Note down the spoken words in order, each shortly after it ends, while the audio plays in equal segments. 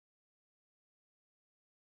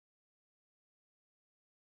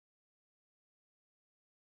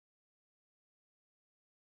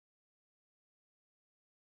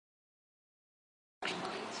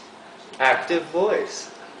Active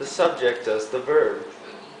voice. The subject does the verb.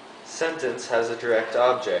 Sentence has a direct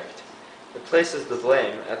object. It places the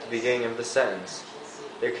blame at the beginning of the sentence.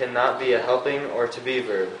 There cannot be a helping or to be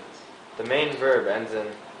verb. The main verb ends in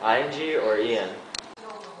ing or en.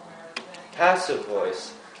 Passive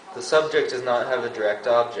voice. The subject does not have a direct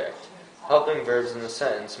object. Helping verbs in the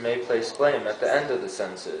sentence may place blame at the end of the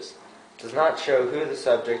sentences. Does not show who the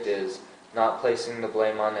subject is, not placing the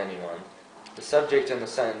blame on anyone. The subject in the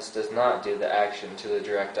sentence does not do the action to the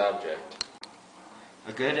direct object.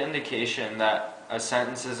 A good indication that a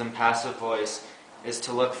sentence is in passive voice is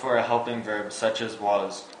to look for a helping verb such as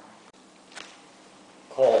was.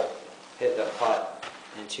 Cole hit the putt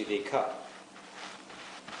into the cup.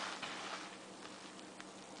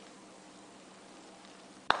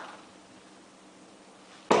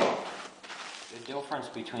 The difference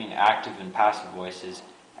between active and passive voice is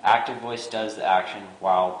active voice does the action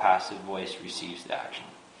while passive voice receives the action.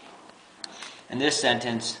 In this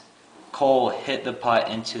sentence, Cole hit the putt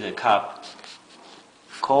into the cup.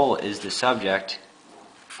 Cole is the subject,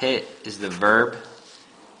 hit is the verb,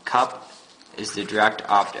 cup is the direct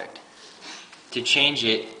object. To change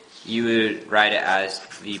it, you would write it as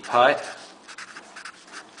the putt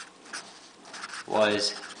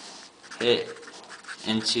was hit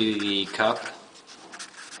into the cup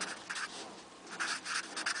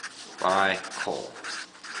by Cole.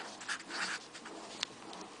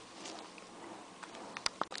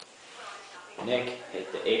 Nick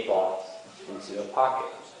hit the 8 ball into the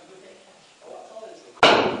pocket.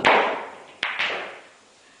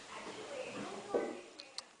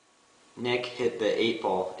 Nick hit the 8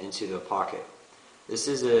 ball into the pocket. This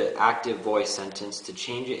is an active voice sentence. To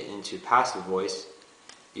change it into passive voice,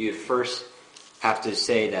 you first have to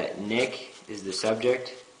say that Nick is the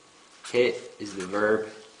subject, hit is the verb,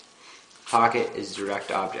 pocket is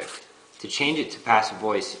direct object. To change it to passive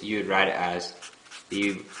voice, you would write it as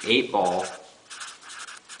the 8 ball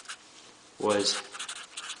was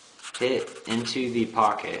hit into the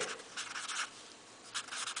pocket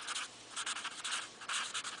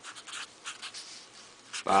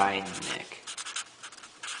by Nick.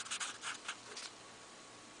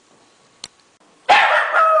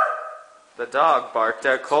 The dog barked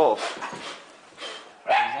at Cole.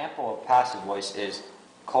 An example of passive voice is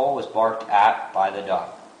Cole was barked at by the dog.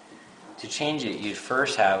 To change it, you'd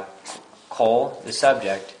first have Cole, the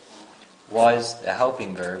subject, was the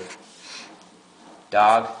helping verb,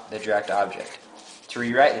 dog, the direct object. To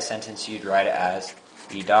rewrite the sentence, you'd write it as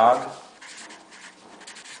the dog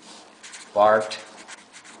barked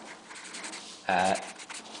at